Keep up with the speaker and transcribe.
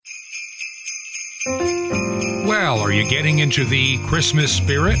Well, are you getting into the Christmas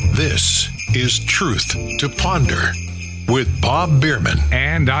spirit? This is Truth to Ponder with Bob Bierman.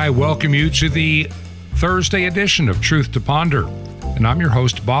 And I welcome you to the Thursday edition of Truth to Ponder. And I'm your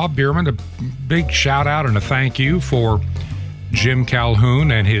host, Bob Bierman. A big shout out and a thank you for Jim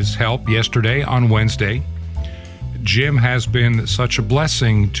Calhoun and his help yesterday on Wednesday. Jim has been such a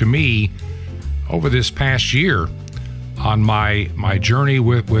blessing to me over this past year on my journey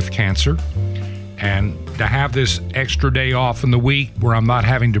with cancer. And to have this extra day off in the week where I'm not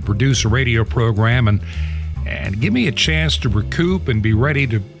having to produce a radio program and give me a chance to recoup and be ready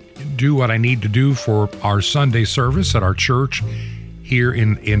to do what I need to do for our Sunday service at our church here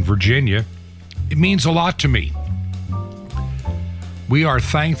in Virginia, it means a lot to me. We are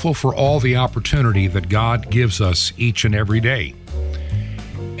thankful for all the opportunity that God gives us each and every day.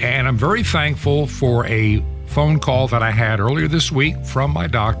 And I'm very thankful for a phone call that I had earlier this week from my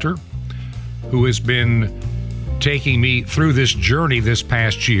doctor, who has been taking me through this journey this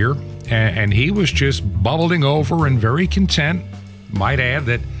past year. And he was just bubbling over and very content. Might add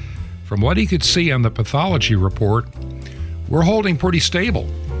that from what he could see on the pathology report, we're holding pretty stable.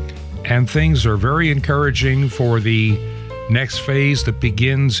 And things are very encouraging for the next phase that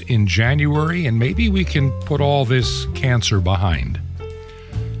begins in January. And maybe we can put all this cancer behind.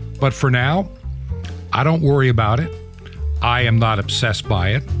 But for now, I don't worry about it. I am not obsessed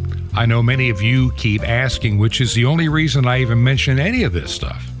by it. I know many of you keep asking, which is the only reason I even mention any of this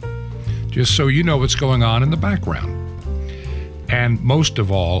stuff. Just so you know what's going on in the background. And most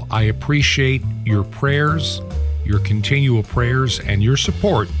of all, I appreciate your prayers, your continual prayers, and your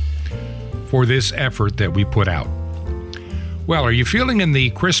support for this effort that we put out. Well, are you feeling in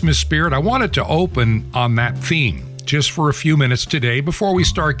the Christmas spirit? I wanted to open on that theme just for a few minutes today before we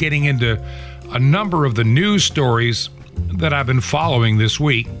start getting into a number of the news stories that I've been following this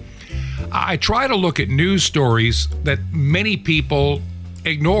week. I try to look at news stories that many people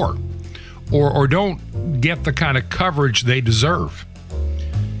ignore or don't get the kind of coverage they deserve.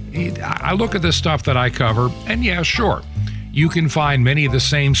 I look at the stuff that I cover, and yeah, sure, you can find many of the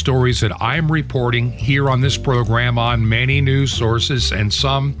same stories that I'm reporting here on this program on many news sources, and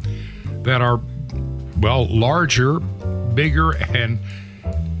some that are, well, larger, bigger,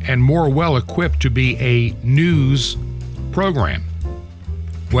 and more well-equipped to be a news program.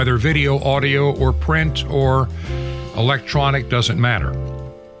 Whether video, audio, or print, or electronic, doesn't matter.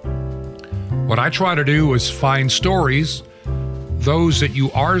 What I try to do is find stories, those that you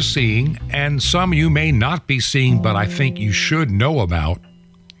are seeing, and some you may not be seeing, but I think you should know about,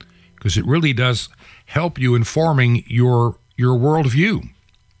 because it really does help you informing your worldview.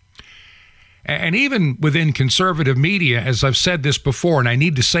 And even within conservative media, as I've said this before, and I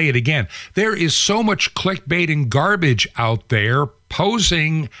need to say it again, there is so much clickbait and garbage out there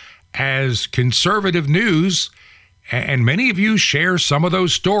posing as conservative news, and many of you share some of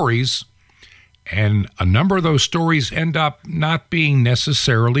those stories, and a number of those stories end up not being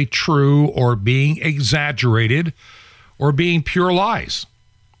necessarily true or being exaggerated or being pure lies.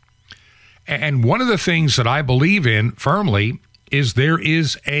 And one of the things that I believe in firmly is there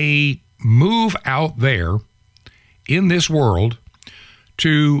is a move out there in this world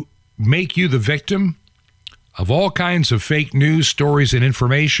to make you the victim of all kinds of fake news stories and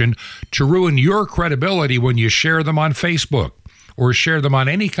information to ruin your credibility when you share them on Facebook or share them on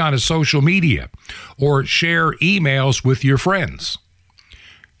any kind of social media or share emails with your friends.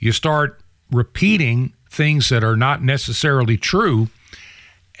 You start repeating things that are not necessarily true,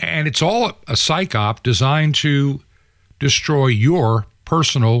 and it's all a psyop designed to destroy your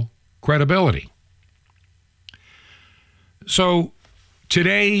personal credibility. So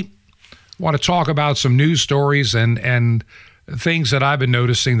today, I want to talk about some news stories and things that I've been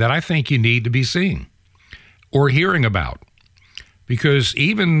noticing that I think you need to be seeing or hearing about. Because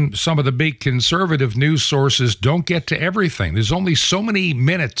even some of the big conservative news sources don't get to everything. There's only so many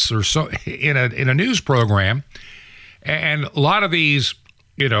minutes or so in a news program. And a lot of these,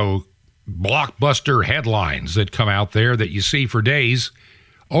 blockbuster headlines that come out there that you see for days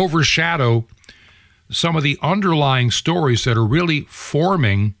overshadow some of the underlying stories that are really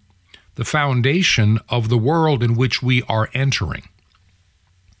forming the foundation of the world in which we are entering.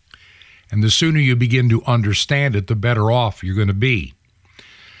 And the sooner you begin to understand it, the better off you're going to be.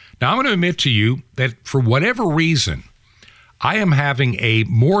 Now, I'm going to admit to you that for whatever reason, I am having a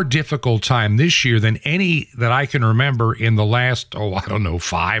more difficult time this year than any that I can remember in the last,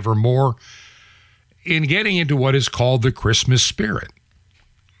 5 or more, in getting into what is called the Christmas spirit.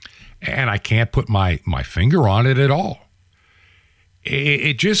 And I can't put my finger on it at all.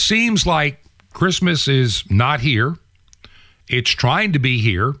 It just seems like Christmas is not here. It's trying to be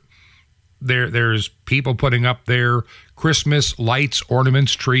here. There's people putting up their Christmas lights,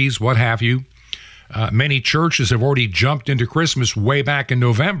 ornaments, trees, what have you. Many churches have already jumped into Christmas way back in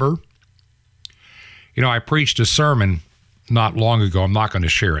November. You know, I preached a sermon not long ago. I'm not going to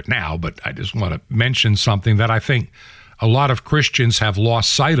share it now, but I just want to mention something that I think a lot of Christians have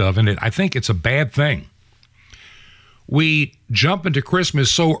lost sight of, and I think it's a bad thing. We jump into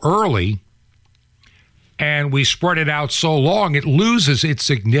Christmas so early and we spread it out so long, it loses its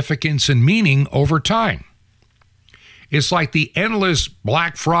significance and meaning over time. It's like the endless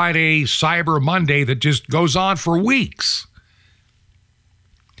Black Friday, Cyber Monday that just goes on for weeks.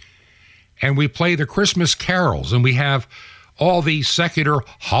 And we play the Christmas carols, and we have all the secular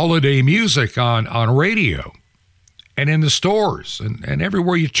holiday music on radio and in the stores and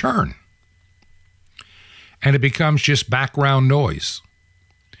everywhere you turn. And it becomes just background noise.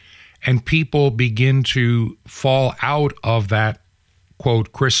 And people begin to fall out of that,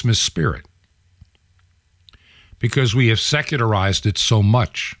 quote, Christmas spirit, because we have secularized it so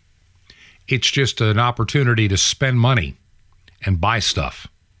much. It's just an opportunity to spend money and buy stuff.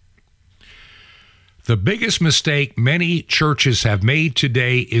 The biggest mistake many churches have made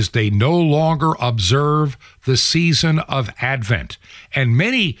today is they no longer observe the season of Advent. And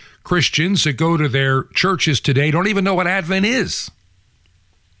many Christians that go to their churches today don't even know what Advent is.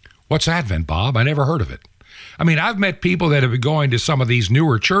 What's Advent, Bob? I never heard of it. I mean, I've met people that have been going to some of these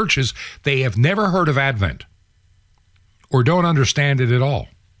newer churches. They have never heard of Advent or don't understand it at all.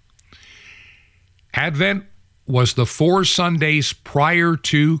 Advent was the 4 Sundays prior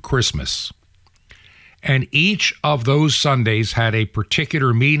to Christmas. And each of those Sundays had a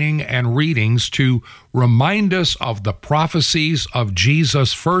particular meaning and readings to remind us of the prophecies of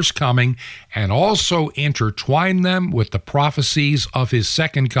Jesus' first coming and also intertwine them with the prophecies of his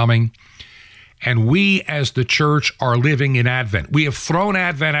second coming. And we as the church are living in Advent. We have thrown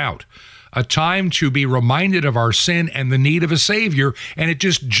Advent out, a time to be reminded of our sin and the need of a Savior, and it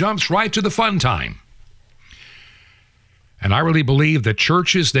just jumps right to the fun time. And I really believe that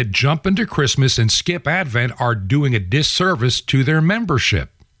churches that jump into Christmas and skip Advent are doing a disservice to their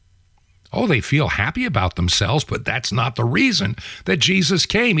membership. Oh, they feel happy about themselves, but that's not the reason that Jesus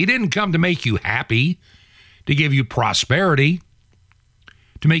came. He didn't come to make you happy, to give you prosperity,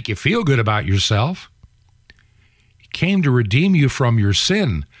 to make you feel good about yourself. He came to redeem you from your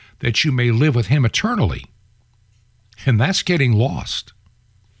sin, that you may live with him eternally. And that's getting lost.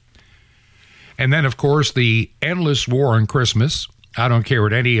 And then, of course, the endless war on Christmas. I don't care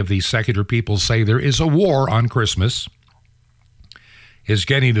what any of these secular people say. There is a war on Christmas. Is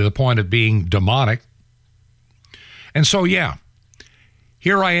getting to the point of being demonic. And so, yeah,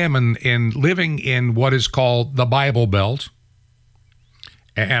 here I am in living in what is called the Bible Belt.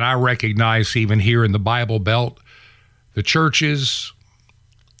 And I recognize even here in the Bible Belt, the churches,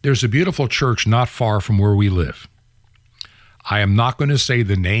 there's a beautiful church not far from where we live. I am not going to say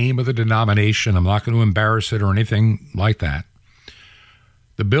the name of the denomination. I'm not going to embarrass it or anything like that.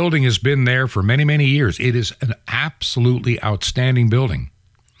 The building has been there for many, many years. It is an absolutely outstanding building.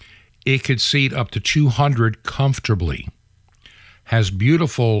 It could seat up to 200 comfortably. Has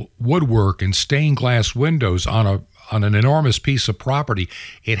beautiful woodwork and stained glass windows on an enormous piece of property.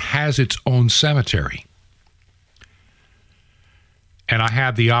 It has its own cemetery. And I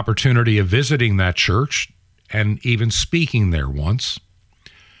had the opportunity of visiting that church and even speaking there once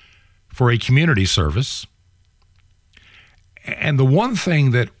for a community service. And the one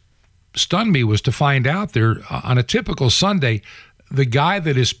thing that stunned me was to find out there on a typical Sunday, the guy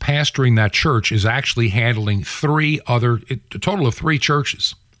that is pastoring that church is actually handling a total of 3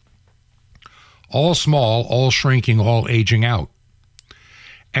 churches. All small, all shrinking, all aging out.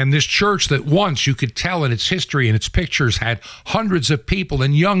 And this church that once you could tell in its history and its pictures had hundreds of people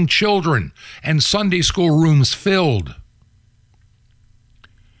and young children and Sunday school rooms filled,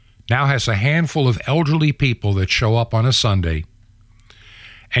 now has a handful of elderly people that show up on a Sunday.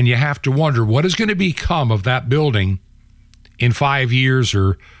 And you have to wonder what is going to become of that building in 5 years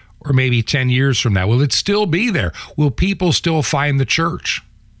or maybe 10 years from now. Will it still be there? Will people still find the church?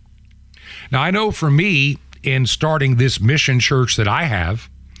 Now, I know for me, in starting this mission church that I have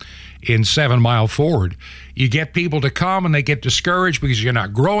in 7 Mile Forward, you get people to come and they get discouraged because you're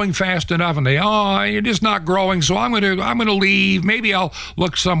not growing fast enough, and you're just not growing, so I'm going to leave. Maybe I'll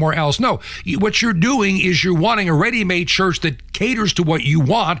look somewhere else. No, what you're doing is you're wanting a ready-made church that caters to what you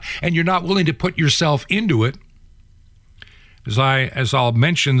want, and you're not willing to put yourself into it. As I'll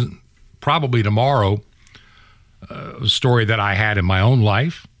mention probably tomorrow, a story that I had in my own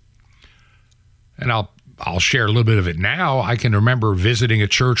life, and I'll I'll share a little bit of it now. I can remember visiting a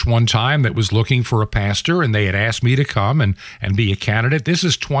church one time that was looking for a pastor, and they had asked me to come and be a candidate. This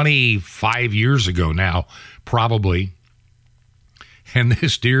is 25 years ago now, probably. And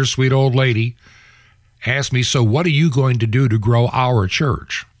this dear, sweet old lady asked me, so what are you going to do to grow our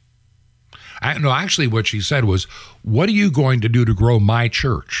church? No, actually what she said was, what are you going to do to grow my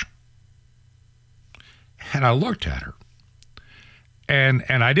church? And I looked at her. And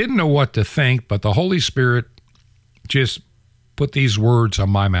I didn't know what to think, but the Holy Spirit just put these words on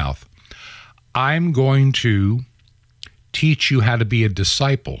my mouth. I'm going to teach you how to be a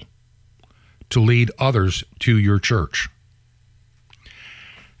disciple to lead others to your church.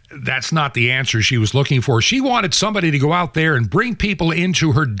 That's not the answer she was looking for. She wanted somebody to go out there and bring people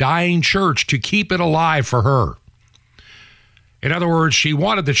into her dying church to keep it alive for her. In other words, she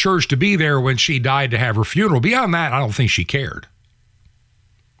wanted the church to be there when she died to have her funeral. Beyond that, I don't think she cared.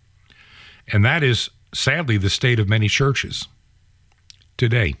 And that is, sadly, the state of many churches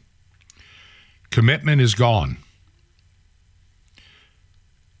today. Commitment is gone.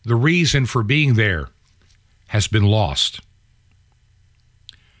 The reason for being there has been lost.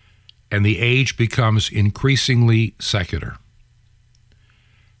 And the age becomes increasingly secular.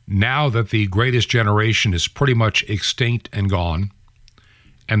 Now that the greatest generation is pretty much extinct and gone,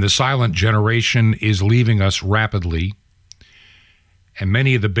 and the silent generation is leaving us rapidly, and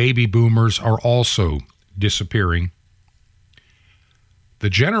many of the baby boomers are also disappearing, the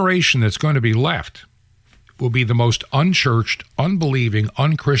generation that's going to be left will be the most unchurched, unbelieving,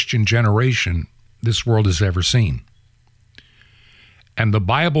 unchristian generation this world has ever seen. And the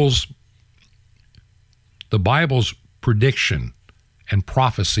Bible's prediction and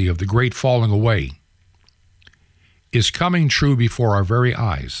prophecy of the great falling away is coming true before our very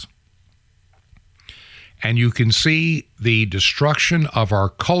eyes. And you can see the destruction of our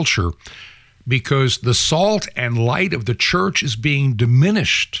culture because the salt and light of the church is being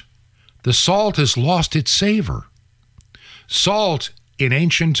diminished. The salt has lost its savor. Salt, in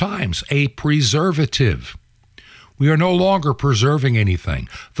ancient times, a preservative. We are no longer preserving anything.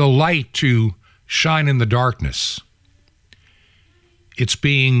 The light to shine in the darkness. It's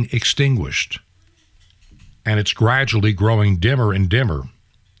being extinguished. And it's gradually growing dimmer and dimmer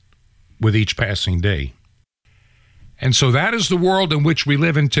with each passing day. And so that is the world in which we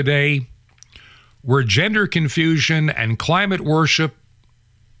live in today, where gender confusion and climate worship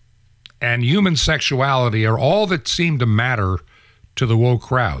and human sexuality are all that seem to matter to the woke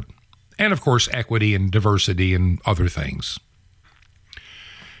crowd. And, of course, equity and diversity and other things.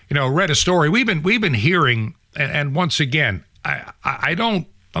 You know, read a story. We've been hearing, and once again, I'm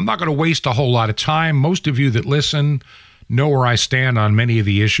not going to waste a whole lot of time. Most of you that listen know where I stand on many of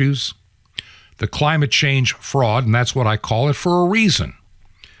the issues. The climate change fraud, and that's what I call it for a reason.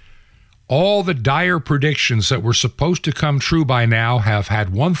 All the dire predictions that were supposed to come true by now have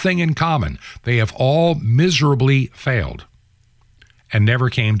had one thing in common. They have all miserably failed and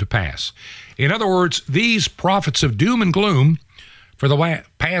never came to pass. In other words, these prophets of doom and gloom for the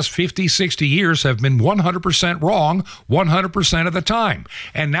past 50, 60 years have been 100% wrong 100% of the time.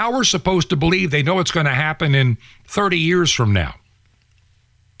 And now we're supposed to believe they know what's going to happen in 30 years from now.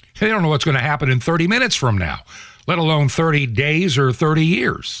 They don't know what's going to happen in 30 minutes from now, let alone 30 days or 30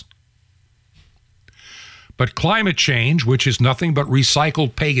 years. But climate change, which is nothing but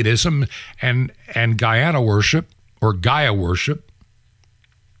recycled paganism and Guyana worship, or Gaia worship,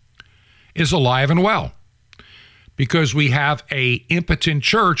 is alive and well. Because we have a impotent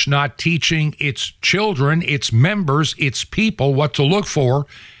church not teaching its children, its members, its people what to look for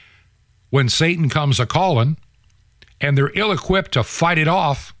when Satan comes a-calling, and they're ill-equipped to fight it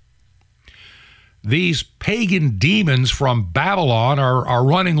off. These pagan demons from Babylon are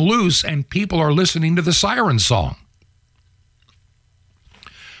running loose, and people are listening to the siren song.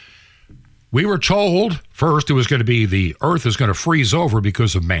 We were told first it was going to be the earth is going to freeze over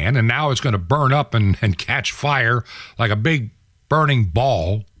because of man, and now it's going to burn up and catch fire like a big burning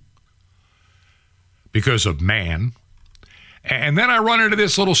ball because of man. And then I run into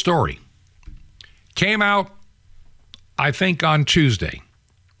this little story. Came out, I think, on Tuesday.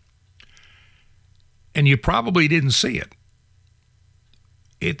 And you probably didn't see it.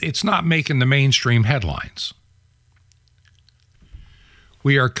 It's not making the mainstream headlines.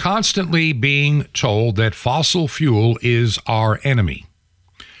 We are constantly being told that fossil fuel is our enemy,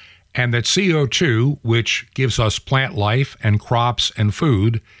 and that CO2, which gives us plant life and crops and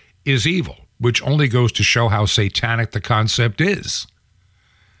food, is evil, which only goes to show how satanic the concept is.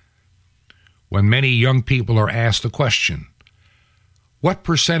 When many young people are asked the question, what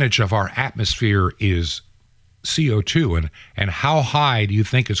percentage of our atmosphere is CO2, and how high do you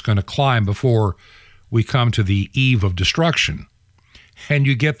think it's going to climb before we come to the eve of destruction. And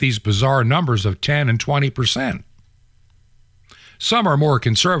you get these bizarre numbers of 10 and 20%. Some are more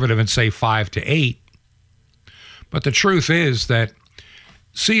conservative and say 5 to 8. But the truth is that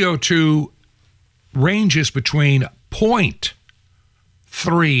CO2 ranges between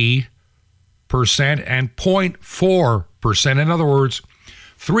 0.3% and 0.4%. In other words,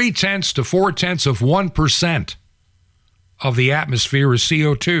 0.3 to 0.4% of the atmosphere is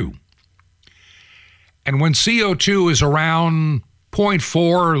CO2. And when CO2 is around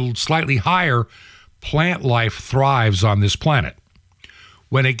 0.4, slightly higher, plant life thrives on this planet.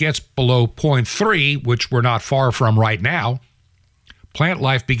 When it gets below 0.3, which we're not far from right now, plant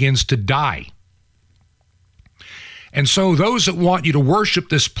life begins to die. And so those that want you to worship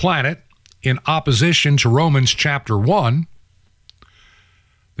this planet in opposition to Romans chapter 1,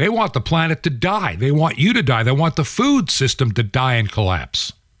 they want the planet to die. They want you to die. They want the food system to die and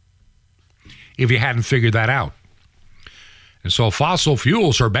collapse, if you hadn't figured that out. And so fossil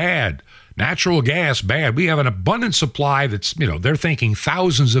fuels are bad. Natural gas, bad. We have an abundant supply that's, they're thinking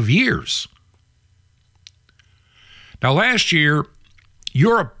thousands of years. Now, last year,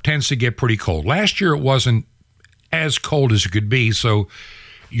 Europe tends to get pretty cold. Last year, it wasn't as cold as it could be, so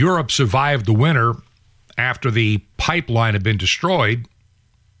Europe survived the winter after the pipeline had been destroyed.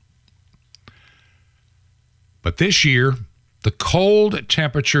 But this year, the cold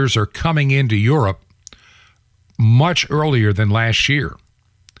temperatures are coming into Europe much earlier than last year.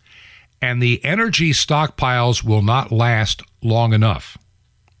 And the energy stockpiles will not last long enough.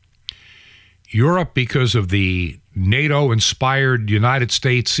 Europe, because of the NATO-inspired, United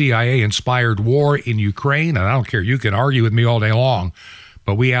States, CIA-inspired war in Ukraine, and I don't care, you can argue with me all day long,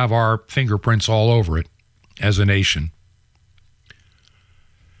 but we have our fingerprints all over it as a nation.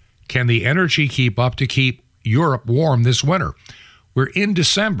 Can the energy keep up to keep Europe warm this winter? We're in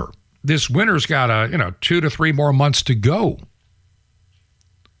December. This winter's got 2 to 3 more months to go.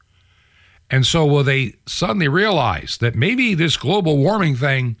 And so will they suddenly realize that maybe this global warming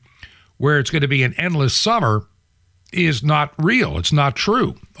thing, where it's going to be an endless summer, is not real. It's not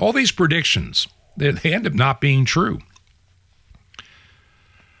true. All these predictions, they end up not being true.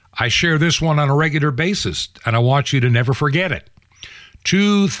 I share this one on a regular basis, and I want you to never forget it.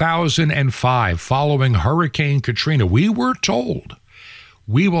 2005, following Hurricane Katrina, we were told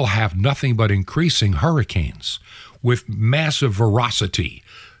we will have nothing but increasing hurricanes with massive ferocity.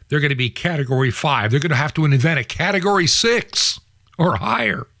 They're going to be Category 5. They're going to have to invent a Category 6 or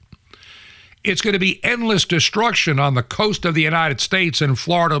higher. It's going to be endless destruction on the coast of the United States, and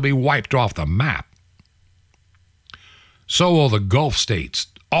Florida will be wiped off the map. So will the Gulf states,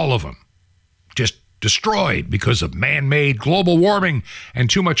 all of them, just destroyed because of man-made global warming and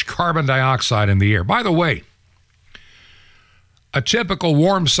too much carbon dioxide in the air. By the way, a typical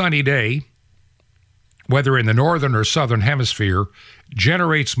warm, sunny day, whether in the northern or southern hemisphere,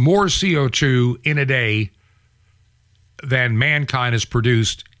 generates more CO2 in a day than mankind has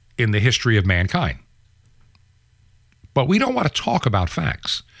produced in the history of mankind. But we don't want to talk about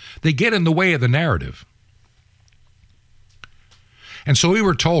facts. They get in the way of the narrative. And so we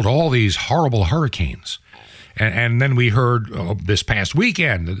were told all these horrible hurricanes. And then we heard this past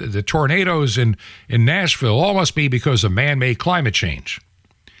weekend, the tornadoes in Nashville all must be because of man-made climate change.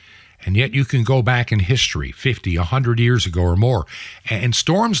 And yet you can go back in history, 50, 100 years ago or more, and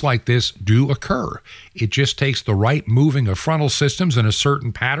storms like this do occur. It just takes the right moving of frontal systems in a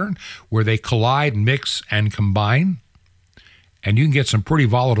certain pattern where they collide, mix, and combine, and you can get some pretty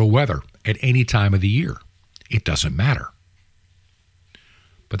volatile weather at any time of the year. It doesn't matter.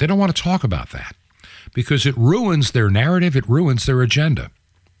 But they don't want to talk about that because it ruins their narrative, it ruins their agenda.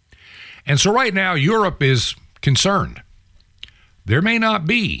 And so right now, Europe is concerned. There may not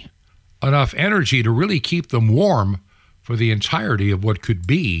be enough energy to really keep them warm for the entirety of what could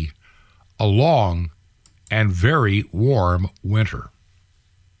be a long and very warm winter.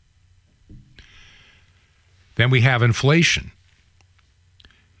 Then we have inflation.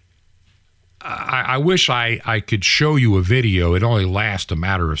 I wish I could show you a video. It only lasts a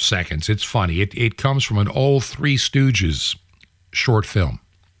matter of seconds. It's funny. It comes from an old Three Stooges short film.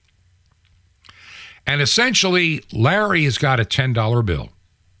 And essentially, Larry has got a $10 bill.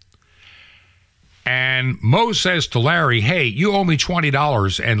 And Mo says to Larry, hey, you owe me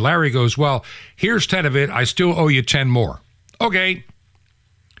 $20. And Larry goes, well, here's 10 of it. I still owe you 10 more. Okay.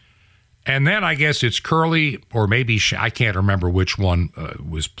 And then I guess it's Curly, or maybe I can't remember which one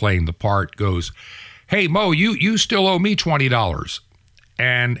was playing the part, goes, hey, Mo, you still owe me $20.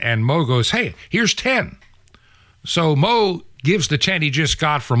 And Mo goes, hey, here's 10. So Mo gives the 10 he just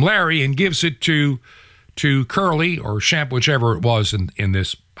got from Larry and gives it to Curly or Champ, whichever it was in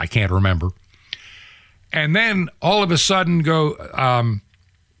this, I can't remember. And then all of a sudden Shemp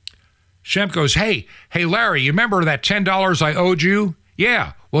goes, hey, Larry, you remember that $10 I owed you?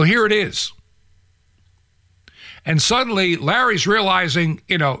 Yeah, well, here it is. And suddenly Larry's realizing,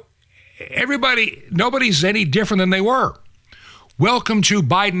 nobody's any different than they were. Welcome to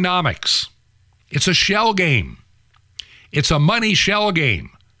Bidenomics. It's a shell game. It's a money shell game.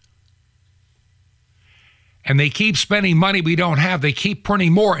 And they keep spending money we don't have. They keep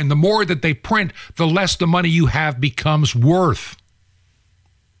printing more. And the more that they print, the less the money you have becomes worth.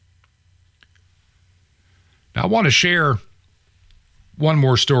 Now, I want to share one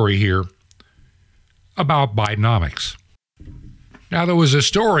more story here about Bidenomics. Now, there was a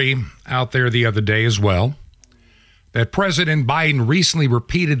story out there the other day as well that President Biden recently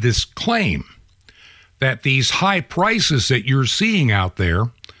repeated this claim that these high prices that you're seeing out there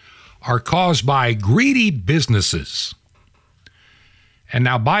are caused by greedy businesses. And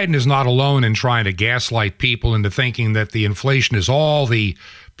now Biden is not alone in trying to gaslight people into thinking that the inflation is all the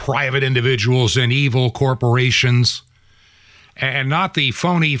private individuals and evil corporations and not the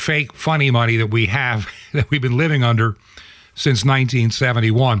phony, fake, funny money that we have, that we've been living under since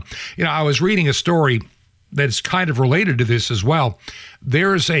 1971. I was reading a story that's kind of related to this as well.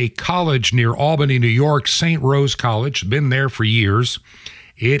 There's a college near Albany, New York, St. Rose College, been there for years.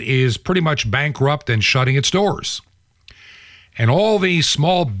 It is pretty much bankrupt and shutting its doors. And all these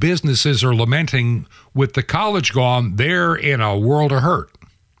small businesses are lamenting with the college gone, they're in a world of hurt.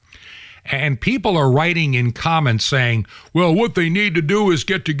 And people are writing in comments saying, well, what they need to do is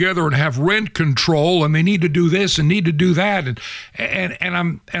get together and have rent control, and they need to do this and need to do that.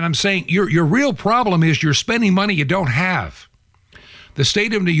 And I'm saying your real problem is you're spending money you don't have. The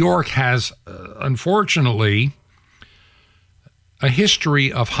state of New York has, unfortunately, a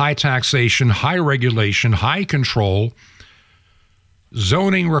history of high taxation, high regulation, high control,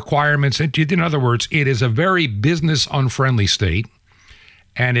 zoning requirements. In other words, it is a very business-unfriendly state,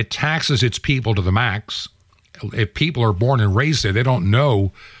 and it taxes its people to the max. If people are born and raised there, they don't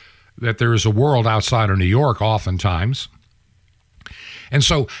know that there is a world outside of New York oftentimes. And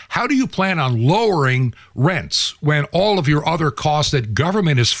so how do you plan on lowering rents when all of your other costs that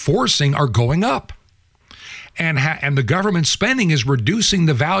government is forcing are going up? And the government spending is reducing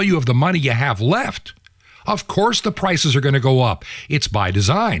the value of the money you have left. Of course the prices are going to go up. It's by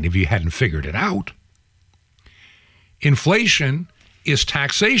design, if you hadn't figured it out. Inflation is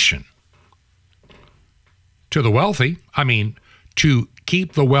taxation to the wealthy. To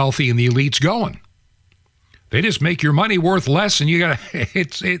keep the wealthy and the elites going. They just make your money worth less, and they're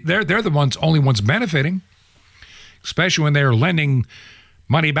the only ones benefiting, especially when they're lending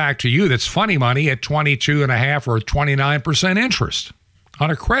money back to you that's funny money at 22.5% or 29% interest on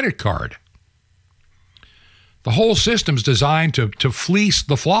a credit card. The whole system's designed to fleece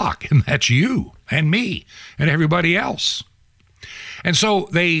the flock, and that's you and me and everybody else. And so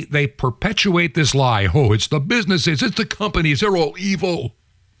they perpetuate this lie. Oh, it's the businesses, it's the companies, they're all evil.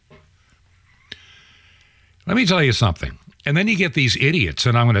 Let me tell you something. And then you get these idiots,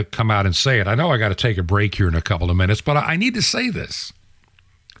 and I'm going to come out and say it. I know I got to take a break here in a couple of minutes, but I need to say this.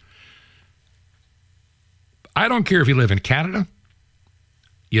 I don't care if you live in Canada,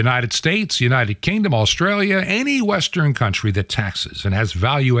 United States, United Kingdom, Australia, any Western country that taxes and has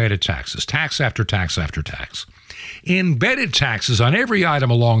value-added taxes, tax after tax after tax, embedded taxes on every item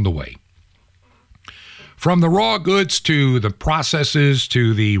along the way, from the raw goods to the processes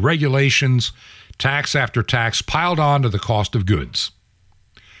to the regulations, tax after tax piled on to the cost of goods.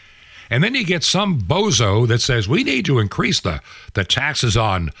 And then you get some bozo that says we need to increase the taxes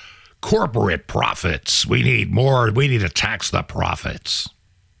on corporate profits. We need to tax the profits.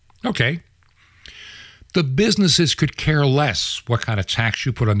 Okay. The businesses could care less what kind of tax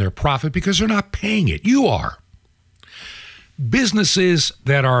you put on their profit because they're not paying it. You are. Businesses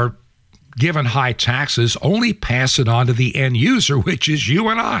that are given high taxes only pass it on to the end user, which is you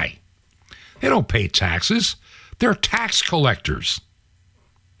and I. They don't pay taxes. They're tax collectors.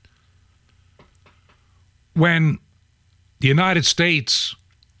 When the United States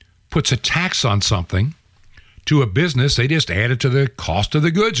puts a tax on something to a business, they just add it to the cost of the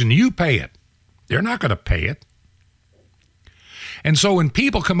goods and you pay it. They're not going to pay it. And so when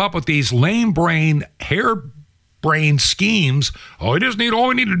people come up with these lame-brained, hair-brained schemes, all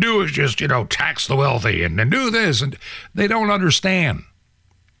we need to do is just, tax the wealthy and do this, and they don't understand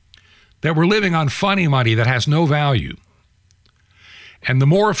that we're living on funny money that has no value. And the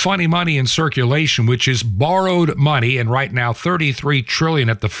more funny money in circulation, which is borrowed money, and right now $33 trillion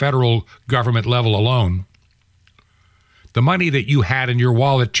at the federal government level alone, the money that you had in your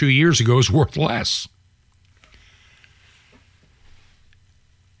wallet 2 years ago is worth less.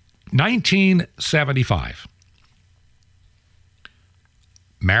 1975.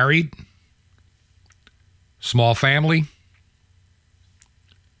 Married, small family,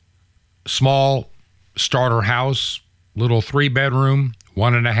 small starter house, little 3-bedroom,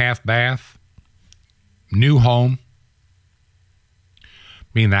 1.5 bath, new home. I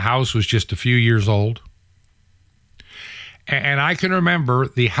mean, the house was just a few years old. And I can remember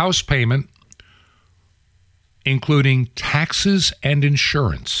the house payment, including taxes and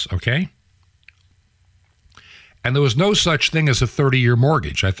insurance, okay? And there was no such thing as a 30-year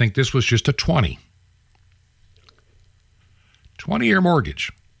mortgage. I think this was just a 20-year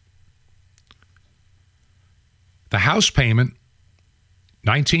mortgage. The house payment,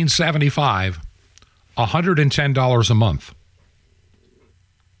 1975, $110 a month.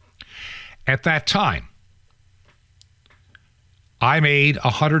 At that time, I made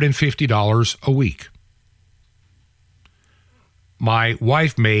 $150 a week. My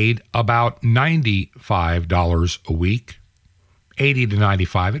wife made about $95 a week, 80 to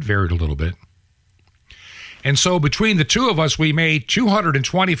 95. It varied a little bit. And so between the two of us, we made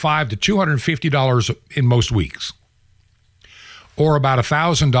 $225 to $250 in most weeks, or about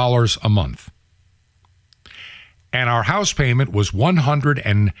 $1,000 a month. And our house payment was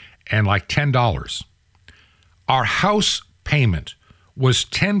 $110. Our house payment was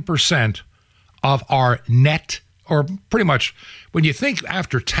 10% of our net, or pretty much, when you think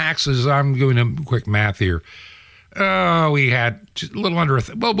after taxes, I'm doing a quick math here. We had a little under,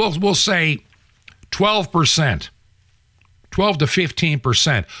 we'll say 12%, 12 to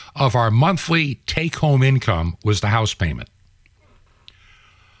 15% of our monthly take-home income was the house payment.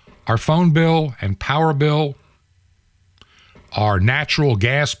 Our phone bill and power bill, our natural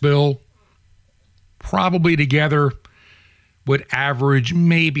gas bill, probably together would average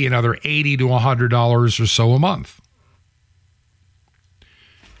maybe another $80 to $100 or so a month.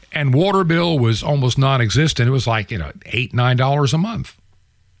 And water bill was almost non-existent. It was like, $8, $9 a month.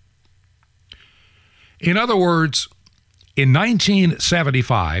 In other words, in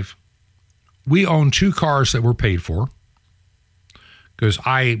 1975, we owned 2 cars that were paid for because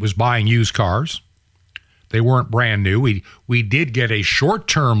I was buying used cars. They weren't brand new. We did get a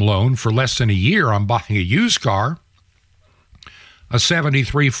short-term loan for less than a year on buying a used car, a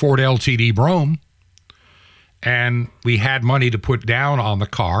 73 Ford LTD Brougham, and we had money to put down on the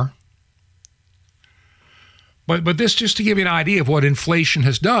car. But this just to give you an idea of what inflation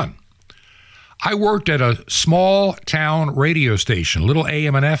has done. I worked at a small town radio station, little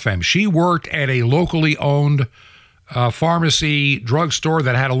AM and FM. She worked at a locally owned pharmacy drugstore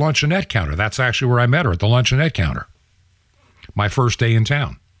that had a luncheonette counter. That's actually where I met her, at the luncheonette counter, my first day in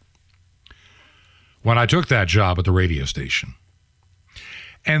town, when I took that job at the radio station.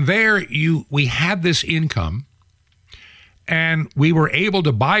 And there we had this income, and we were able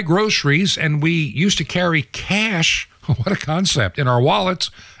to buy groceries, and we used to carry cash. What a concept, in our wallets.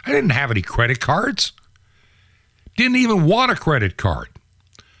 I didn't have any credit cards. Didn't even want a credit card.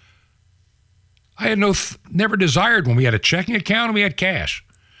 I had never desired one. We had a checking account and we had cash.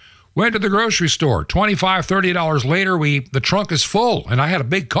 Went to the grocery store. $25, $30 later, the trunk is full, and I had a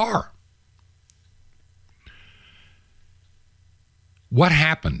big car. What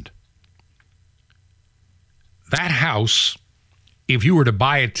happened? That house, if you were to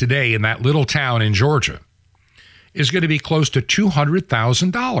buy it today in that little town in Georgia, is going to be close to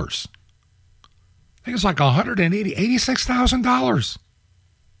 $200,000. I think it's like $86,000.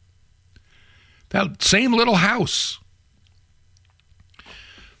 That same little house.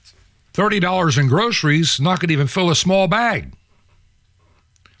 $30 in groceries, not going to even fill a small bag,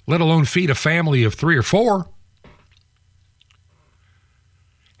 let alone feed a family of 3 or 4.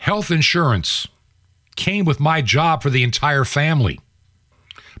 Health insurance came with my job for the entire family.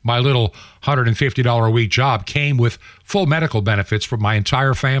 My little $150 a week job came with full medical benefits for my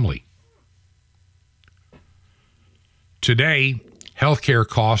entire family. Today, healthcare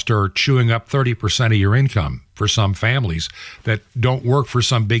costs are chewing up 30% of your income for some families that don't work for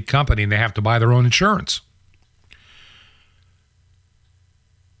some big company and they have to buy their own insurance.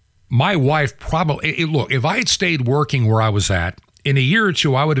 My wife probably, look, if I had stayed working where I was at, in a year or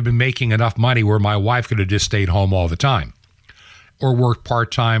two, I would have been making enough money where my wife could have just stayed home all the time or worked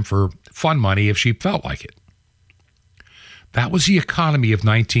part-time for fun money if she felt like it. That was the economy of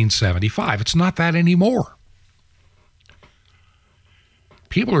 1975. It's not that anymore.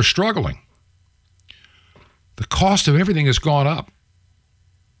 People are struggling. The cost of everything has gone up.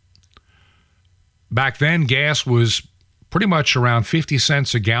 Back then, gas was pretty much around 50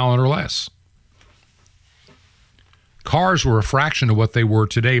 cents a gallon or less. Cars were a fraction of what they were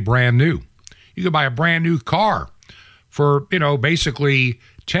today, brand new. You could buy a brand new car for, basically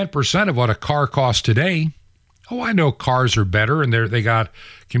 10% of what a car costs today. Oh, I know cars are better and they got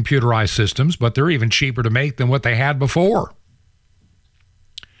computerized systems, but they're even cheaper to make than what they had before.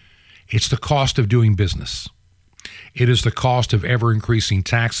 It's the cost of doing business. It is the cost of ever-increasing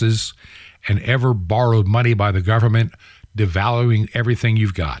taxes and ever borrowed money by the government, devaluing everything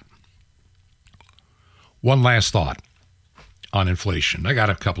you've got. One last thought on inflation. I got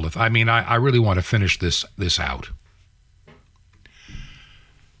a couple of, I really want to finish this out.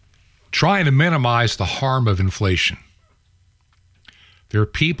 Trying to minimize the harm of inflation. There are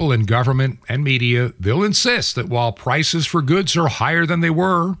people in government and media, they'll insist that while prices for goods are higher than they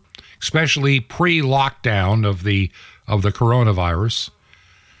were, especially pre-lockdown of the coronavirus,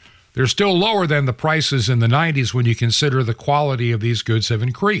 they're still lower than the prices in the 90s when you consider the quality of these goods have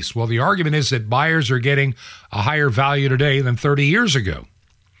increased. Well, the argument is that buyers are getting a higher value today than 30 years ago.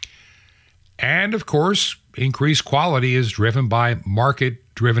 And, of course, increased quality is driven by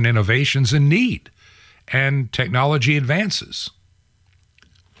market-driven innovations and need and technology advances.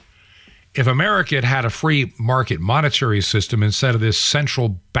 If America had had a free market monetary system instead of this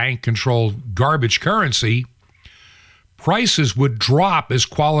central bank-controlled garbage currency, prices would drop as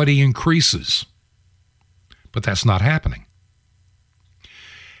quality increases. But that's not happening.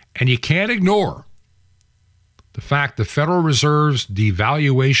 And you can't ignore the fact the Federal Reserve's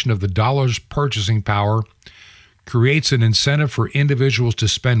devaluation of the dollar's purchasing power creates an incentive for individuals to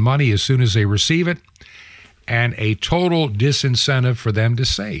spend money as soon as they receive it, and a total disincentive for them to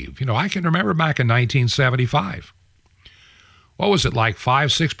save. You know, I can remember back in 1975. What was it, like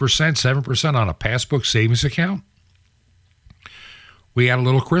 5%, 6%, 7% on a passbook savings account? We had a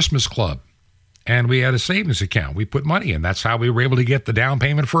little Christmas club, and we had a savings account. We put money in. That's how we were able to get the down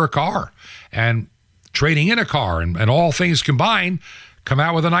payment for a car. And trading in a car, and all things combined, come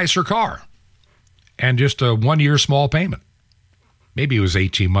out with a nicer car. And just a one-year small payment. Maybe it was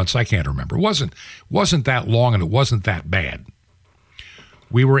 18 months. I can't remember. It wasn't that long, and it wasn't that bad.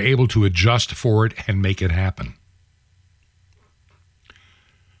 We were able to adjust for it and make it happen.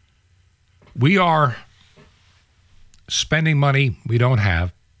 We are spending money we don't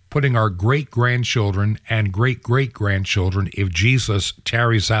have, putting our great-grandchildren and great-great-grandchildren, if Jesus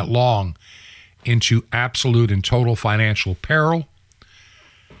tarries that long, into absolute and total financial peril.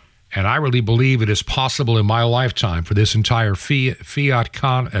 And I really believe it is possible in my lifetime for this entire fiat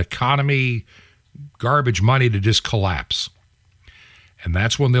economy, garbage money to just collapse. And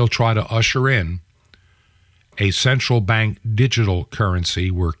that's when they'll try to usher in a central bank digital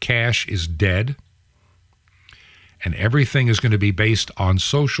currency where cash is dead and everything is going to be based on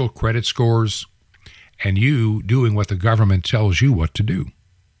social credit scores and you doing what the government tells you what to do.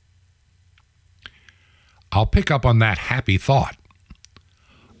 I'll pick up on that happy thought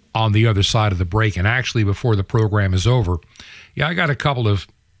on the other side of the break. And actually, before the program is over, I got a couple of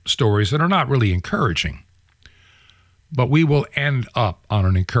stories that are not really encouraging. But we will end up on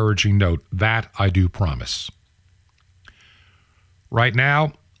an encouraging note. That I do promise. Right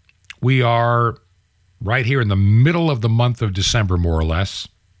now, we are right here in the middle of the month of December, more or less.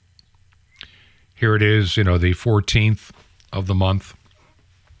 Here it is, the 14th of the month.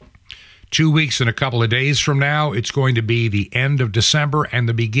 2 weeks and a couple of days from now, it's going to be the end of December and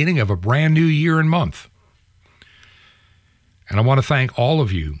the beginning of a brand new year and month. And I want to thank all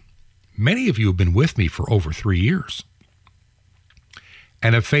of you. Many of you have been with me for over 3 years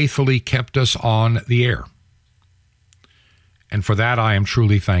and have faithfully kept us on the air. And for that, I am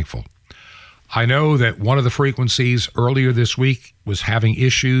truly thankful. I know that one of the frequencies earlier this week was having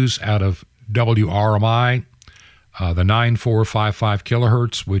issues out of WRMI, the 9455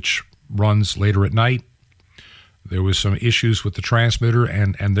 kilohertz, which runs later at night. There was some issues with the transmitter,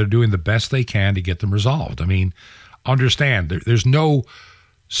 and they're doing the best they can to get them resolved. I mean, understand, there's no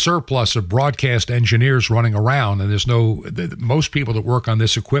surplus of broadcast engineers running around, and most people that work on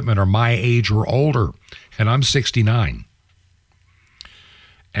this equipment are my age or older, and I'm 69.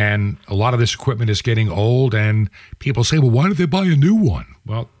 And a lot of this equipment is getting old, and people say, well, why did they buy a new one?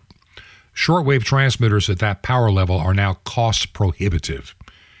 Well, shortwave transmitters at that power level are now cost prohibitive.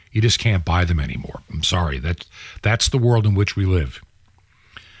 You just can't buy them anymore. I'm sorry. That's the world in which we live.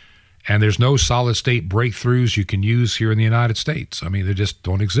 And there's no solid-state breakthroughs you can use here in the United States. I mean, they just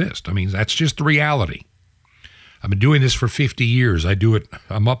don't exist. I mean, that's just the reality. I've been doing this for 50 years.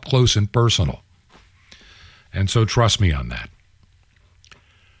 I'm up close and personal. And so trust me on that.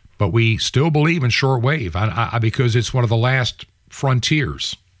 But we still believe in shortwave because it's one of the last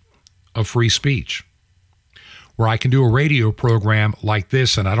frontiers of free speech, where I can do a radio program like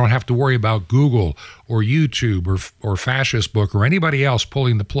this and I don't have to worry about Google or YouTube or Fascist Book or anybody else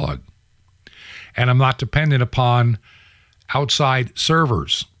pulling the plug. And I'm not dependent upon outside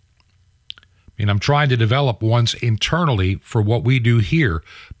servers. I mean, I'm trying to develop ones internally for what we do here,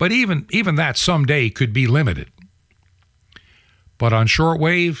 but even that someday could be limited. But on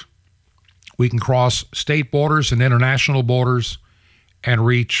shortwave, we can cross state borders and international borders and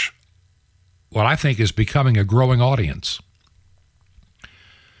reach what I think is becoming a growing audience.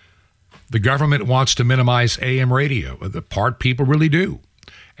 The government wants to minimize AM radio, the part people really do.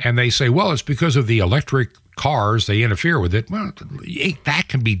 And they say, well, it's because of the electric cars, they interfere with it. Well, that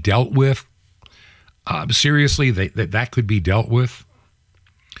can be dealt with. Seriously, that could be dealt with.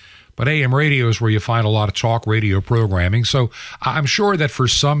 But AM radio is where you find a lot of talk radio programming. So I'm sure that for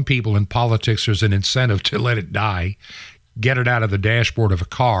some people in politics, there's an incentive to let it die, get it out of the dashboard of a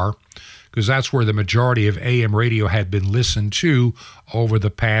car, because that's where the majority of AM radio had been listened to over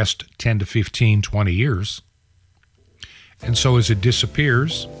the past 10 to 15, 20 years. And so as it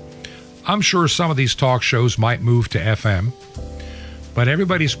disappears, I'm sure some of these talk shows might move to FM, but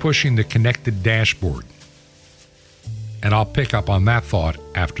everybody's pushing the connected dashboard. And I'll pick up on that thought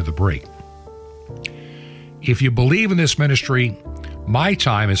after the break. If you believe in this ministry, my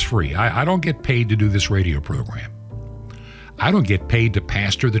time is free. I don't get paid to do this radio program. I don't get paid to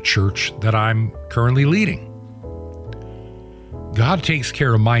pastor the church that I'm currently leading. God takes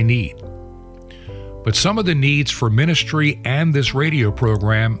care of my need. But some of the needs for ministry and this radio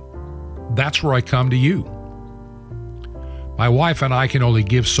program, that's where I come to you. My wife and I can only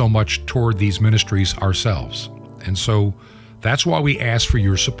give so much toward these ministries ourselves. And so that's why we ask for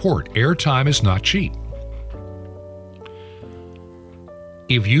your support. Airtime is not cheap.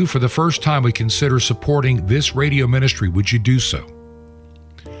 If you, for the first time, would consider supporting this radio ministry, would you do so?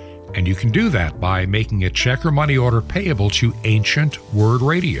 And you can do that by making a check or money order payable to Ancient Word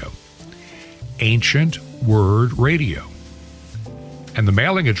Radio. Ancient Word Radio. And the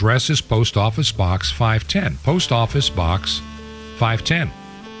mailing address is Post Office Box 510. Post Office Box 510.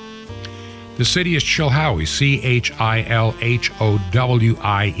 The city is Chilhowie, Chilhowie,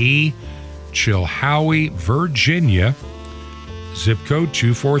 Chilhowie, Virginia. Zip code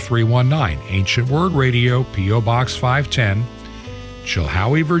 24319. Ancient Word Radio, P.O. Box 510,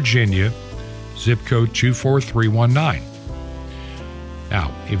 Chilhowie, Virginia. Zip code 24319.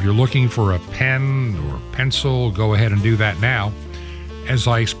 Now, if you're looking for a pen or pencil, go ahead and do that now, as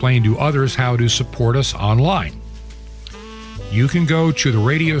I explain to others how to support us online. You can go to the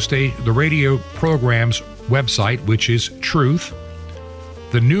radio program's website, which is truth,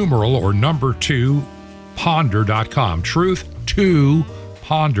 the numeral or number 2, ponder.com.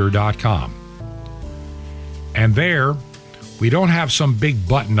 Truth2ponder.com. And there, we don't have some big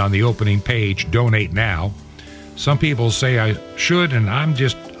button on the opening page, donate now. Some people say I should, and I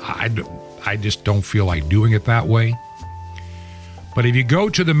just don't feel like doing it that way. But if you go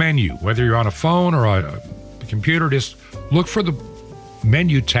to the menu, whether you're on a phone or a computer, just look for the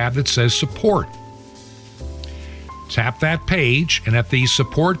menu tab that says support. Tap that page, and at the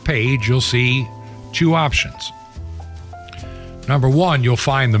support page, you'll see two options. Number one, you'll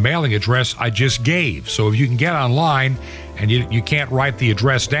find the mailing address I just gave. So if you can get online and you can't write the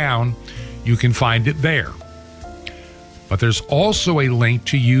address down, you can find it there. But there's also a link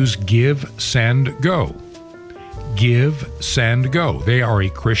to use Give, Send, Go. Give, Send, Go. They are a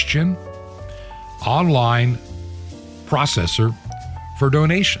Christian online processor for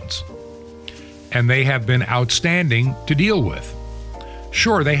donations. And they have been outstanding to deal with.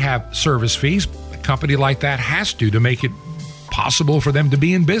 Sure, they have service fees. A company like that has to make it possible for them to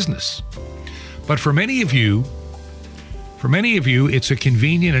be in business. But for many of you, it's a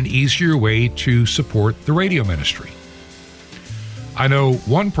convenient and easier way to support the radio ministry. I know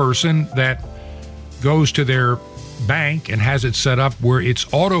one person that goes to their bank and has it set up where it's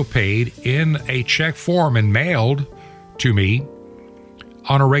auto-paid in a check form and mailed to me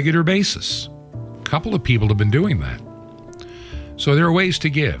on a regular basis. A couple of people have been doing that. So there are ways to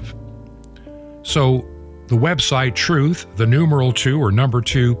give. So the website truth, the numeral 2 or number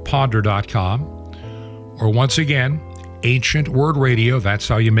 2, ponder.com, or once again, Ancient Word Radio, that's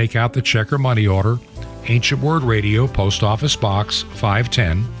how you make out the check or money order. Ancient Word Radio, Post Office Box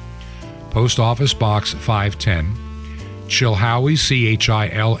 510, Post Office Box 510, Chilhowie,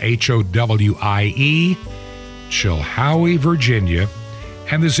 Chilhowie, Chilhowie, Virginia,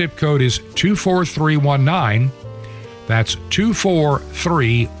 and the zip code is 24319. That's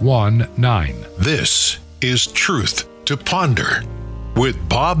 24319. This is Truth to Ponder with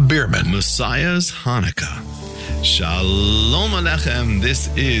Bob Bierman. Messiah's Hanukkah. Shalom Aleichem. This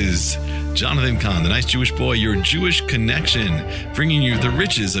is Jonathan Kahn, the nice Jewish boy, your Jewish connection, bringing you the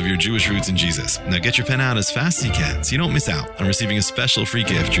riches of your Jewish roots in Jesus. Now get your pen out as fast as you can so you don't miss out on receiving a special free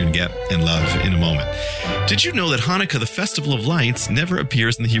gift you're going to get and love in a moment. Did you know that Hanukkah, the Festival of Lights, never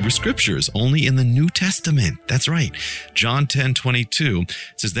appears in the Hebrew Scriptures, only in the New Testament? That's right. John 10:22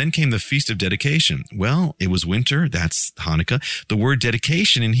 says, "Then came the Feast of Dedication." Well, it was winter. That's Hanukkah. The word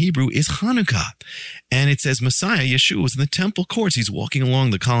dedication in Hebrew is Hanukkah. And it says Messiah, Yeshua, was in the temple courts. He's walking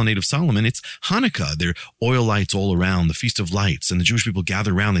along the colonnade of Solomon. It's Hanukkah. There are oil lights all around, the Feast of Lights. And the Jewish people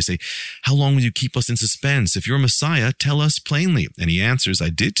gather around. They say, "How long will you keep us in suspense? If you're Messiah, tell us plainly." And he answers, "I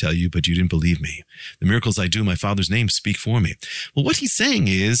did tell you, but you didn't believe me. The miracles I do in my Father's name speak for me." Well, what he's saying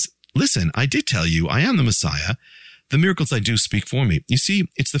is, listen, I did tell you, I am the Messiah. The miracles I do speak for me. You see,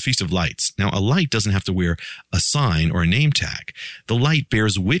 it's the Feast of Lights. Now, a light doesn't have to wear a sign or a name tag. The light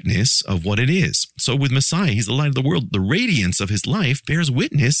bears witness of what it is. So with Messiah, he's the light of the world. The radiance of his life bears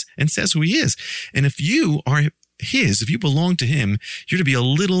witness and says who he is. And if you are his, if you belong to him, you're to be a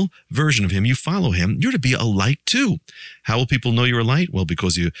little version of him. You follow him. You're to be a light too. How will people know you're a light? Well,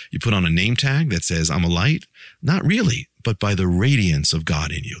 because you put on a name tag that says, "I'm a light." Not really, but by the radiance of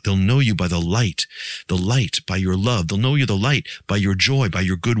God in you. They'll know you by the light by your love. They'll know you the light by your joy, by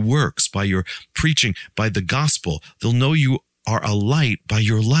your good works, by your preaching, by the gospel. They'll know you are a light by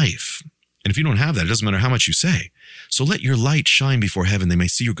your life. And if you don't have that, it doesn't matter how much you say. So let your light shine before heaven. They may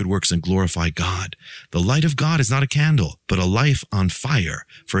see your good works and glorify God. The light of God is not a candle, but a life on fire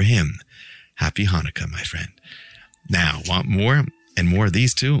for him. Happy Hanukkah, my friend. Now, want more? And more of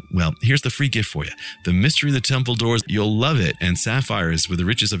these too? Well, here's the free gift for you. The Mystery of the Temple Doors. You'll love it. And Sapphires with the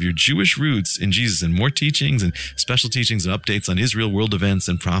riches of your Jewish roots in Jesus, and more teachings and special teachings and updates on Israel, world events,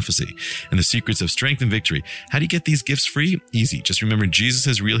 and prophecy, and the secrets of strength and victory. How do you get these gifts free? Easy. Just remember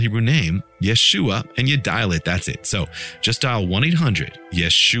Jesus' real Hebrew name, Yeshua, and you dial it. That's it. So just dial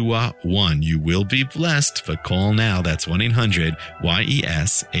 1-800-YESHUA-1. You will be blessed, but call now. That's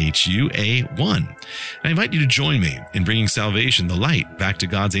 1-800-YESHUA-1. I invite you to join me in bringing salvation, the light, back to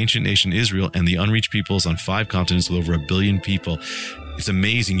God's ancient nation, Israel, and the unreached peoples on 5 continents with over 1 billion people. It's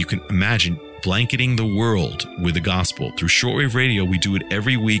amazing. You can imagine blanketing the world with the gospel. Through shortwave radio, we do it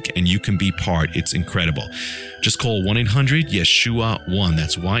every week, and you can be part. It's incredible. Just call 1-800-YESHUA-1.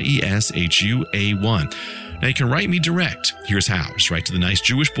 That's YESHUA-1. Now, you can write me direct. Here's how. Just write to the nice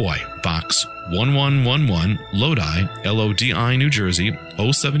Jewish boy, Box 1111, Lodi, Lodi, New Jersey,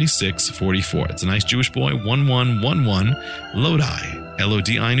 07644. It's a nice Jewish boy, 1111, Lodi,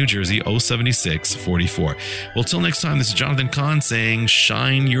 Lodi, New Jersey, 07644. Well, till next time, this is Jonathan Kahn saying,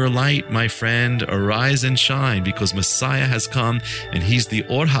 shine your light, my friend. Arise and shine, because Messiah has come, and he's the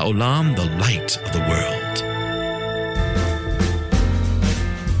Or HaOlam, the light of the world.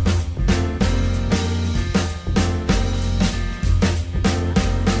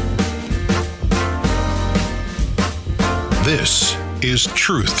 This is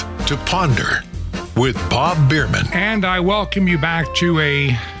Truth to Ponder with Bob Bierman. And I welcome you back to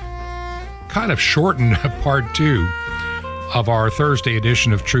a kind of shortened part 2 of our Thursday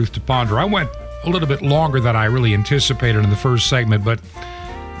edition of Truth to Ponder. I went a little bit longer than I really anticipated in the first segment, but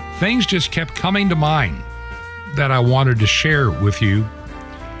things just kept coming to mind that I wanted to share with you.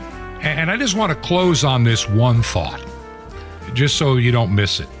 And I just want to close on this one thought, just so you don't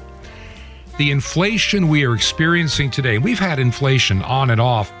miss it. The inflation we are experiencing today, we've had inflation on and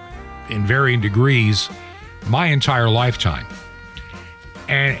off in varying degrees my entire lifetime.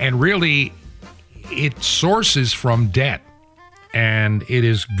 And really, it sources from debt, and it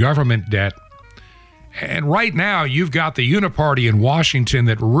is government debt. And right now, you've got the uniparty in Washington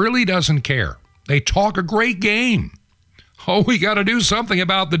that really doesn't care. They talk a great game. Oh, we got to do something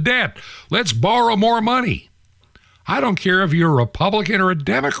about the debt. Let's borrow more money. I don't care if you're a Republican or a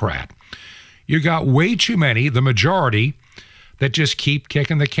Democrat. You got way too many, the majority, that just keep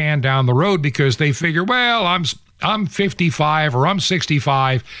kicking the can down the road because they figure, well, I'm 55 or I'm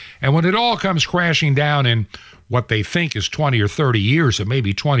 65, and when it all comes crashing down in what they think is 20 or 30 years, it may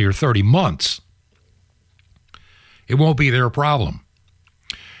be 20 or 30 months, it won't be their problem.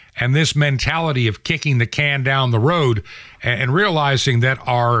 And this mentality of kicking the can down the road and realizing that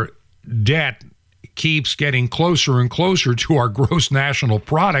our debt keeps getting closer and closer to our gross national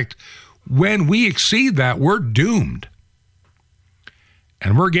product, when we exceed that, we're doomed.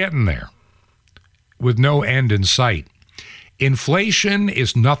 And we're getting there with no end in sight. Inflation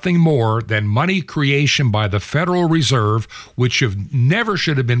is nothing more than money creation by the Federal Reserve, which never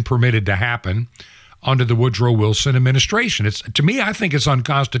should have been permitted to happen under the Woodrow Wilson administration. To me, I think it's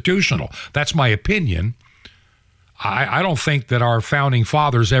unconstitutional. That's my opinion. I don't think that our founding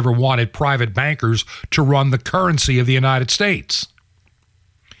fathers ever wanted private bankers to run the currency of the United States.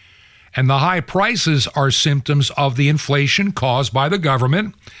 And the high prices are symptoms of the inflation caused by the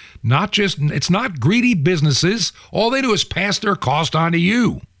government. It's not greedy businesses. All they do is pass their cost on to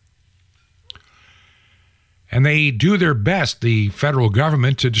you. And they do their best, the federal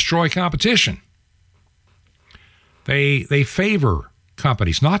government, to destroy competition. They favor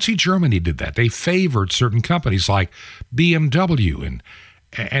companies. Nazi Germany did that. They favored certain companies like BMW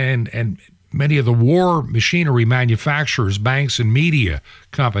and many of the war machinery manufacturers, banks, and media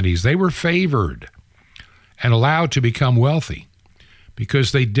companies. They were favored and allowed to become wealthy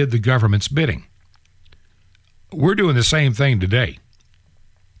because they did the government's bidding. We're doing the same thing today.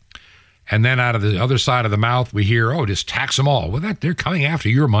 And then out of the other side of the mouth, we hear, oh, just tax them all. Well, they're coming after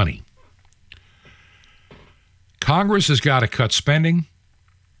your money. Congress has got to cut spending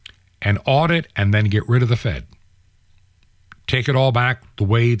and audit and then get rid of the Fed. Take it all back the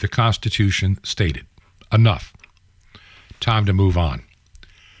way the Constitution stated. Enough. Time to move on.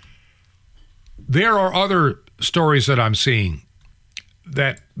 There are other stories that I'm seeing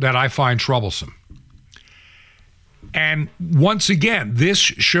that I find troublesome. And once again, this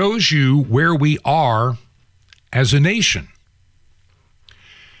shows you where we are as a nation.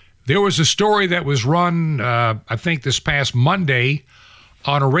 There was a story that was run, I think this past Monday,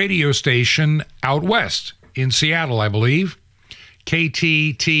 on a radio station out west in Seattle, I believe,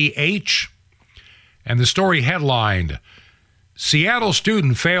 KTTH. And the story headlined, Seattle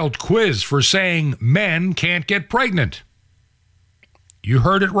student failed quiz for saying men can't get pregnant. You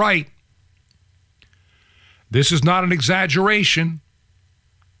heard it right. This is not an exaggeration.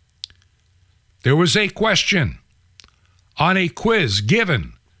 There was a question on a quiz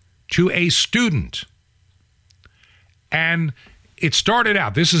given to a student. And it started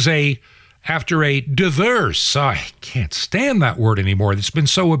out, this is after a diverse, I can't stand that word anymore. It's been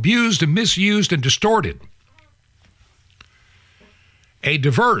so abused and misused and distorted. A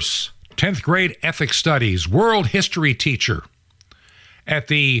diverse 10th grade ethics studies world history teacher at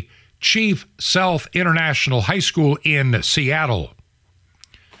the Chief Sealth International High School in Seattle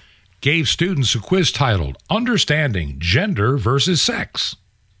gave students a quiz titled Understanding Gender versus Sex.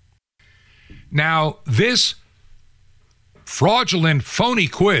 Now, this fraudulent, phony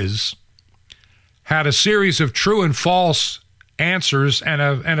quiz had a series of true and false answers and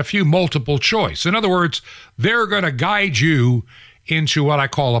a few multiple choice. In other words, they're going to guide you into what I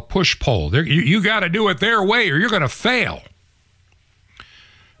call a push-pull. You got to do it their way or you're going to fail.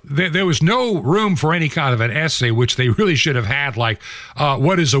 There was no room for any kind of an essay, which they really should have had, like,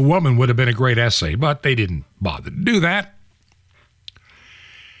 what is a woman would have been a great essay, but they didn't bother to do that.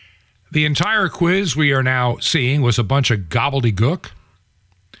 The entire quiz we are now seeing was a bunch of gobbledygook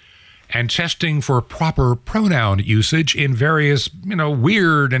and testing for proper pronoun usage in various,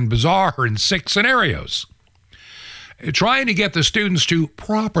 weird and bizarre and sick scenarios. Trying to get the students to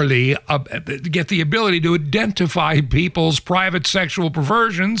properly get the ability to identify people's private sexual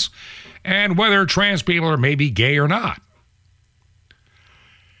perversions and whether trans people are maybe gay or not.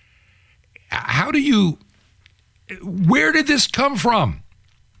 Where did this come from?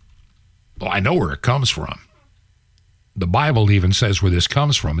 Well, I know where it comes from. The Bible even says where this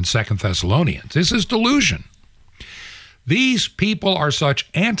comes from in 2 Thessalonians. This is delusion. These people are such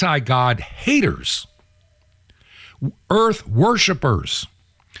anti-God haters, earth worshipers,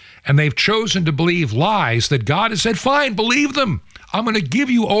 and they've chosen to believe lies that God has said, fine, believe them. I'm going to give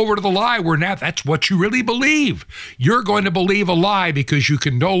you over to the lie where now that's what you really believe. You're going to believe a lie because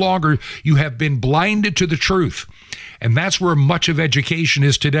you have been blinded to the truth. And that's where much of education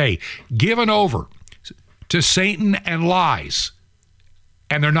is today, given over to Satan and lies,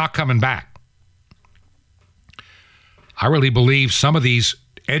 and they're not coming back. I really believe some of these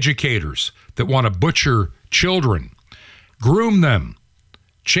educators that want to butcher children, groom them,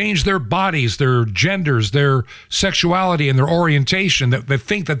 change their bodies, their genders, their sexuality, and their orientation, that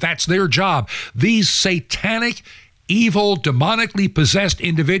think that that's their job. These satanic, evil, demonically possessed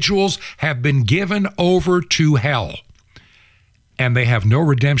individuals have been given over to hell, and they have no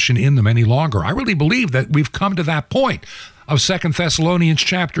redemption in them any longer. I really believe that we've come to that point of 2 Thessalonians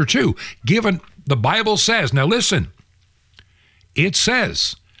chapter 2. Given the Bible says, now listen, it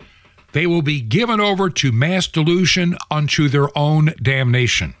says, they will be given over to mass delusion unto their own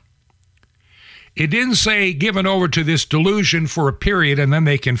damnation. It didn't say given over to this delusion for a period and then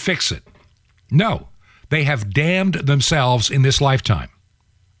they can fix it. No, they have damned themselves in this lifetime.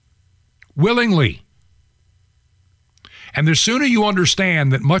 Willingly. And the sooner you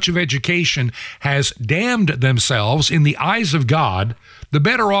understand that much of education has damned themselves in the eyes of God, the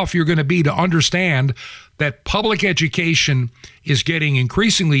better off you're going to be to understand that public education is getting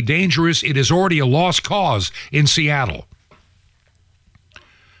increasingly dangerous. It is already a lost cause in Seattle.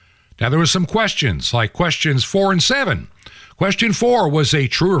 Now, there were some questions, like questions 4 and 7. Question 4 was a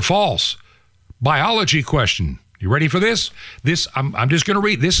true or false biology question. You ready for this? I'm just going to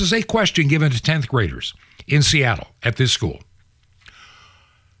read. This is a question given to 10th graders in Seattle at this school.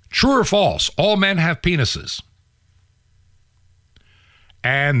 True or false, all men have penises?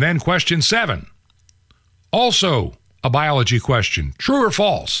 And then question 7, also a biology question. True or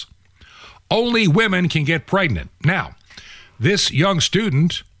false, only women can get pregnant? Now, this young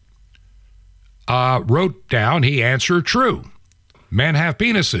student wrote down, he answered true. Men have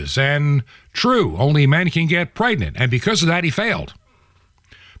penises, and true, only men can get pregnant. And because of that, he failed.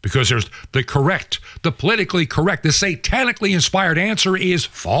 Because there's the politically correct, the satanically inspired answer is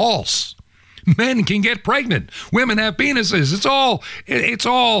false. Men can get pregnant. Women have penises. It's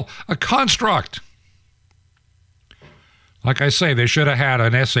all a construct. Like I say, they should have had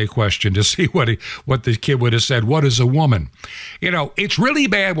an essay question to see what the kid would have said. What is a woman? You know, it's really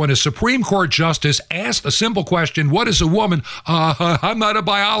bad when a Supreme Court justice asked a simple question, what is a woman? I'm not a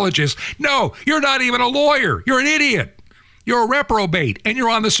biologist. No, you're not even a lawyer. You're an idiot. You're a reprobate, and you're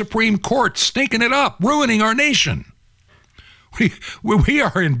on the Supreme Court, stinking it up, ruining our nation. We're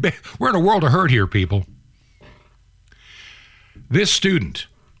in a world of hurt here, people. This student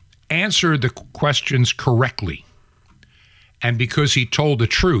answered the questions correctly. And because he told the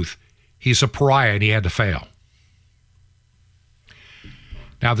truth, he's a pariah and he had to fail.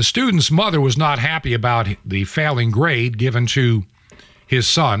 Now, the student's mother was not happy about the failing grade given to his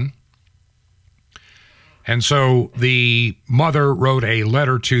son. And so the mother wrote a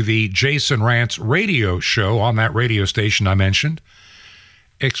letter to the Jason Rantz radio show on that radio station I mentioned,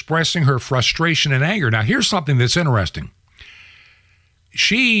 expressing her frustration and anger. Now, here's something that's interesting.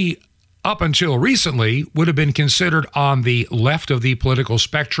 She, up until recently, would have been considered on the left of the political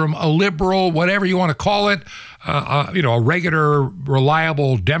spectrum, a liberal, whatever you want to call it, a regular,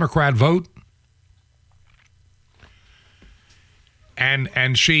 reliable Democrat vote.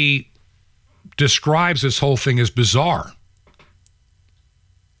 And she describes this whole thing as bizarre.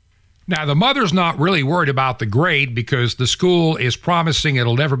 Now, the mother's not really worried about the grade because the school is promising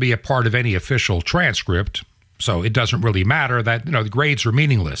it'll never be a part of any official transcript, so it doesn't really matter that, the grades are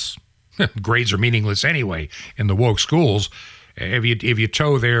meaningless. Grades are meaningless anyway in the woke schools. If you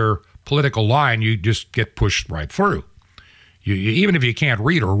toe their political line, you just get pushed right through. Even if you can't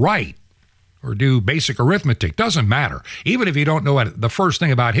read or write or do basic arithmetic, doesn't matter. Even if you don't know the first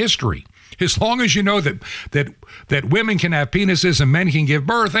thing about history, as long as you know that women can have penises and men can give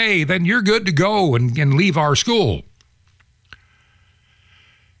birth, hey, then you're good to go and leave our school.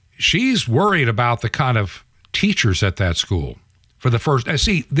 She's worried about the kind of teachers at that school. For the first,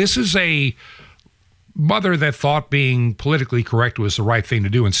 see, this is a mother that thought being politically correct was the right thing to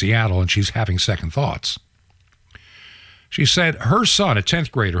do in Seattle, and she's having second thoughts. She said her son, a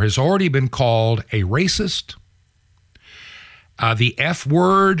 10th grader, has already been called a racist. The F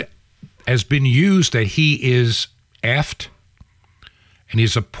word has been used, that he is effed, and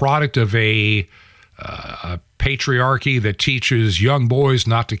he's a product of a patriarchy that teaches young boys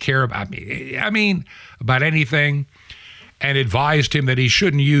not to care about anything, and advised him that he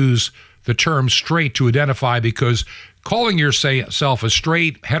shouldn't use the term straight to identify because calling yourself a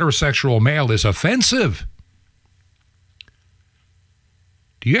straight heterosexual male is offensive.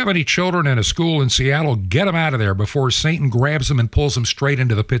 Do you have any children in a school in Seattle? Get them out of there before Satan grabs them and pulls them straight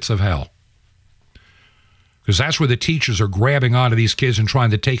into the pits of hell. Because that's where the teachers are grabbing onto these kids and trying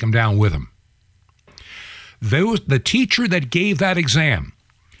to take them down with them. The teacher that gave that exam,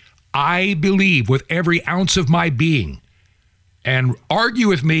 I believe with every ounce of my being, and argue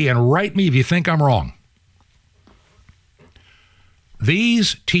with me and write me if you think I'm wrong.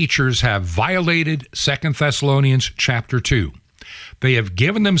 These teachers have violated 2 Thessalonians chapter 2. They have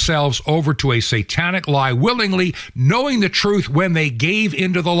given themselves over to a satanic lie willingly, knowing the truth when they gave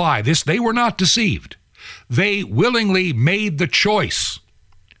into the lie. They were not deceived. They willingly made the choice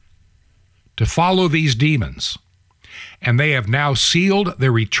to follow these demons. And they have now sealed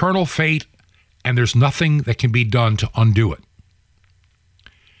their eternal fate, and there's nothing that can be done to undo it.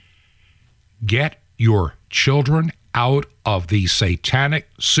 Get your children out of these satanic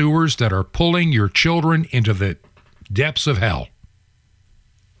sewers that are pulling your children into the depths of hell.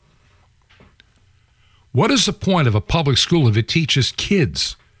 What is the point of a public school if it teaches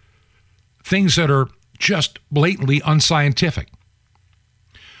kids things that are just blatantly unscientific?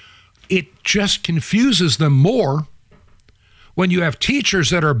 It just confuses them more when you have teachers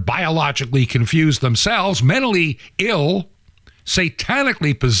that are biologically confused themselves, mentally ill,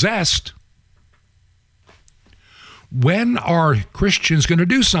 satanically possessed, When are Christians going to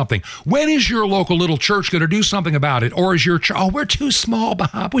do something? When is your local little church going to do something about it? Or is your church, we're too small,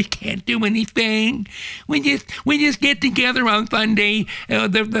 Bob, we can't do anything. We just get together on Sunday,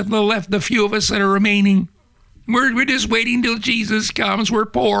 the few of us that are remaining. We're just waiting till Jesus comes. We're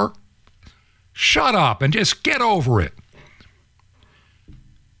poor. Shut up and just get over it.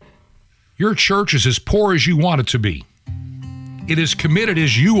 Your church is as poor as you want it to be. It is committed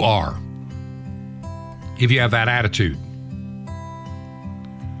as you are, if you have that attitude.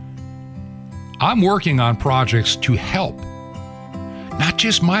 I'm working on projects to help, not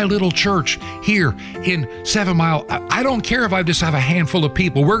just my little church here in 7 Mile. I don't care if I just have a handful of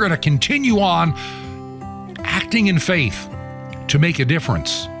people. We're going to continue on acting in faith to make a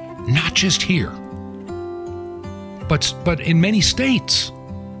difference, not just here, but in many states.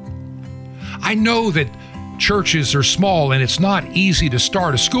 I know that churches are small and it's not easy to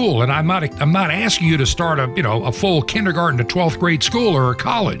start a school, and I'm not asking you to start a full kindergarten to 12th grade school or a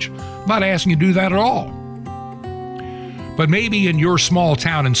college. I'm not asking you to do that at all. But maybe in your small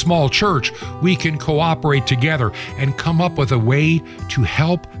town and small church, we can cooperate together and come up with a way to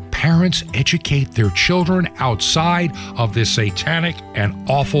help parents educate their children outside of this satanic and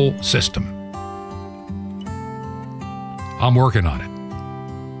awful system. I'm working on it.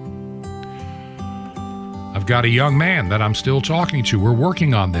 I've got a young man that I'm still talking to. We're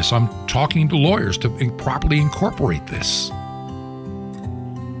working on this. I'm talking to lawyers to properly incorporate this.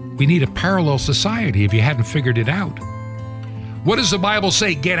 We need a parallel society if you hadn't figured it out. What does the Bible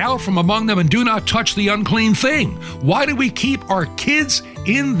say? Get out from among them and do not touch the unclean thing. Why do we keep our kids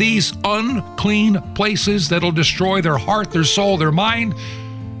in these unclean places that'll destroy their heart, their soul, their mind,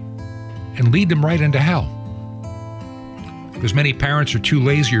 and lead them right into hell? Because many parents are too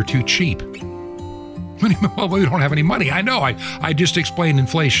lazy or too cheap. Well, we don't have any money. I know. I just explained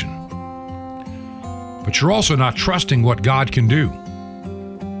inflation. But you're also not trusting what God can do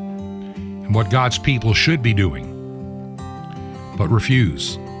and what God's people should be doing, but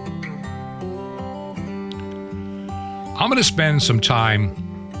refuse. I'm going to spend some time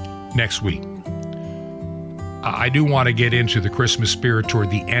next week. I do want to get into the Christmas spirit toward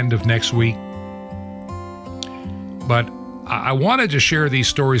the end of next week, but I wanted to share these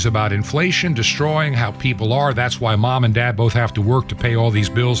stories about inflation destroying how people are. That's why mom and dad both have to work to pay all these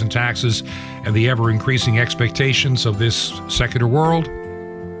bills and taxes and the ever-increasing expectations of this secular world.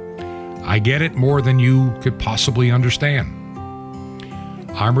 I get it more than you could possibly understand.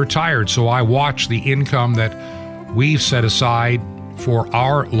 I'm retired, so I watch the income that we've set aside for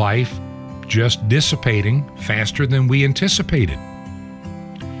our life just dissipating faster than we anticipated.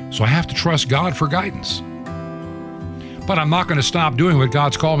 So I have to trust God for guidance. But I'm not going to stop doing what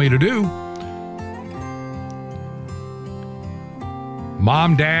God's called me to do.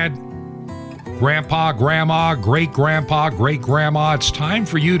 Mom, dad, grandpa, grandma, great-grandpa, great-grandma, it's time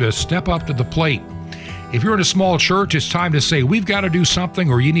for you to step up to the plate. If you're in a small church, it's time to say, we've got to do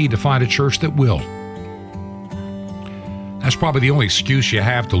something, or you need to find a church that will. That's probably the only excuse you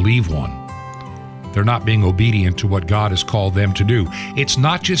have to leave one. They're not being obedient to what God has called them to do. It's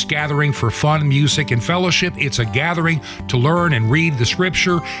not just gathering for fun, music, and fellowship. It's a gathering to learn and read the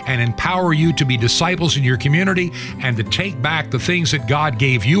Scripture and empower you to be disciples in your community and to take back the things that God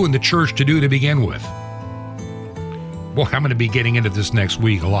gave you and the church to do to begin with. Boy, I'm going to be getting into this next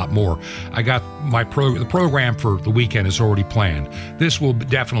week a lot more. I got the program for the weekend is already planned. This will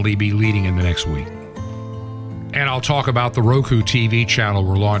definitely be leading into next week. And I'll talk about the Roku TV channel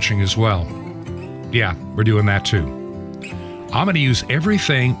we're launching as well. Yeah, we're doing that too. I'm going to use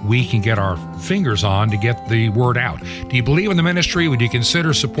everything we can get our fingers on to get the word out. Do you believe in the ministry? Would you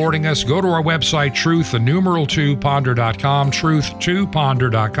consider supporting us? Go to our website, truth2ponder.com,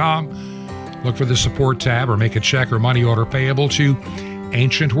 truth2ponder.com. Look for the support tab or make a check or money order payable to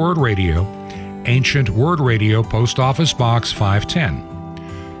Ancient Word Radio, Post Office Box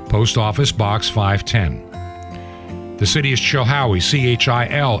 510. Post Office Box 510. The city is Chilhowie,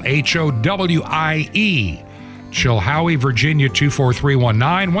 Chilhowie, Chilhowie, Virginia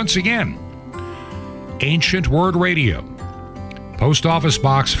 24319. Once again, Ancient Word Radio, Post Office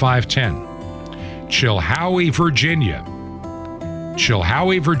Box 510, Chilhowie, Virginia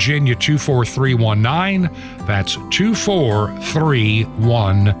 24319. That's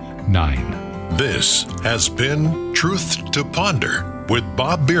 24319. This has been Truth to Ponder with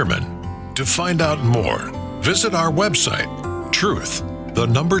Bob Bierman. To find out more, visit our website,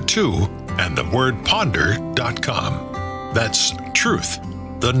 truth2ponder.com. That's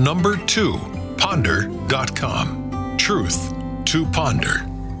truth2ponder.com. Truth to Ponder,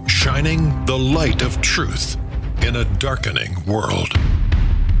 shining the light of truth in a darkening world.